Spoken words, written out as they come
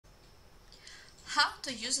How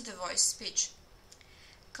to use the voice speech.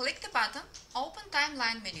 Click the button Open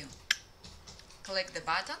Timeline menu. Click the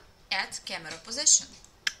button Add Camera Position.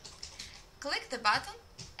 Click the button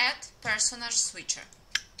Add Personage Switcher.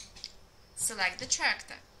 Select the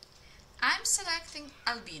character. I'm selecting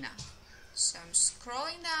Albina. So I'm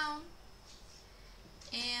scrolling down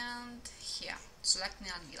and here, selecting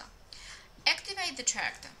Albina. Activate the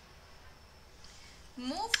character.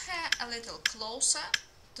 Move her a little closer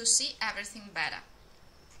to see everything better.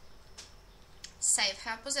 Save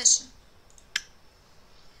her position.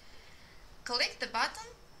 Click the button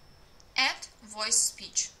Add Voice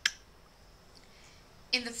Speech.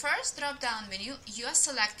 In the first drop-down menu, you are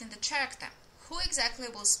selecting the character, who exactly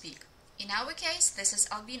will speak. In our case, this is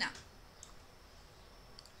Albina.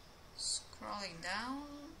 Scrolling down.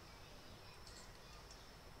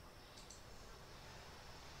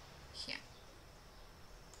 Here.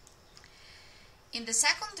 In the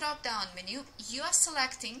second drop-down menu, you are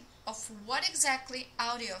selecting of what exactly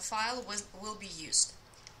audio file will be used.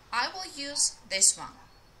 I will use this one.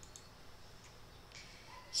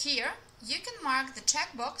 Here, you can mark the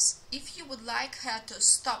checkbox if you would like her to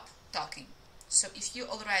stop talking. So if you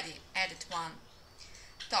already added one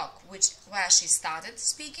talk where she started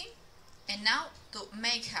speaking, and now to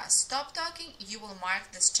make her stop talking, you will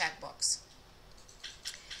mark this checkbox.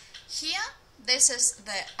 Here, this is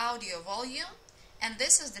the audio volume, and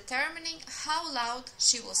this is determining how loud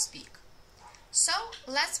she will speak. So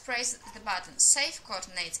let's press the button Save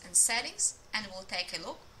Coordinates and Settings, and we'll take a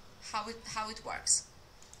look how it works.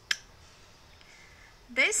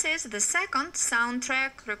 This is the second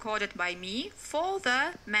soundtrack recorded by me for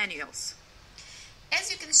the manuals.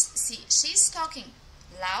 As you can see, she's talking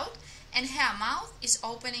loud and her mouth is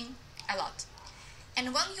opening a lot.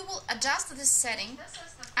 And when you will adjust this setting,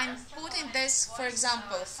 I'm putting this, for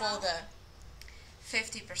example, for the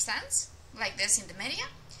 50%, like this in the media,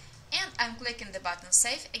 and I'm clicking the button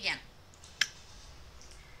Save again.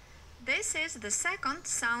 This is the second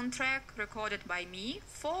soundtrack recorded by me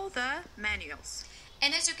for the manuals.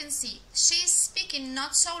 And as you can see, she is speaking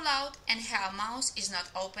not so loud and her mouth is not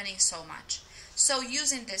opening so much. So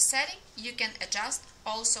using this setting, you can adjust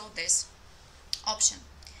also this option.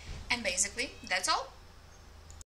 And basically, that's all.